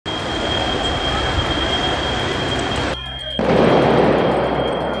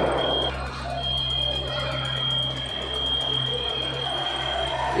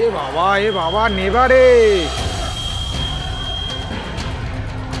Baba नेबारे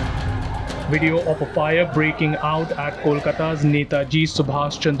Video of a fire breaking out at Kolkata's Netaji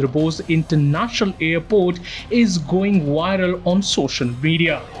Subhas Chandra Bose International Airport is going viral on social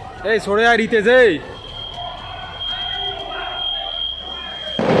media. এই সরে আয় রিতেশ এই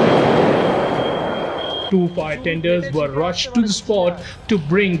Two fire tenders were rushed to the spot to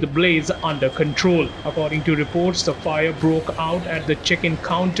bring the blaze under control. According to reports, the fire broke out at the check-in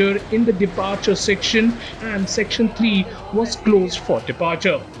counter in the departure section and section 3 was closed for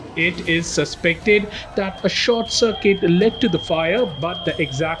departure. It is suspected that a short circuit led to the fire, but the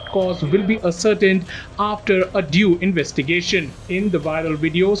exact cause will be ascertained after a due investigation. In the viral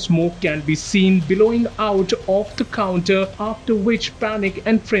video, smoke can be seen billowing out of the counter, after which panic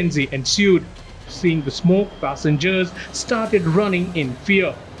and frenzy ensued. Seeing the smoke, passengers started running in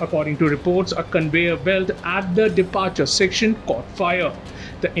fear. According to reports, a conveyor belt at the departure section caught fire.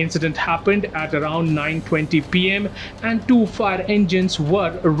 The incident happened at around 9:20 p.m. and 2 fire engines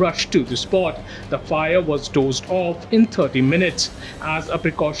were rushed to the spot. The fire was dozed off in 30 minutes. As a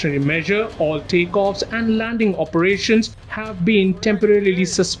precautionary measure, all takeoffs and landing operations have been temporarily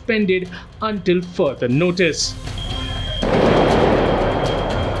suspended until further notice.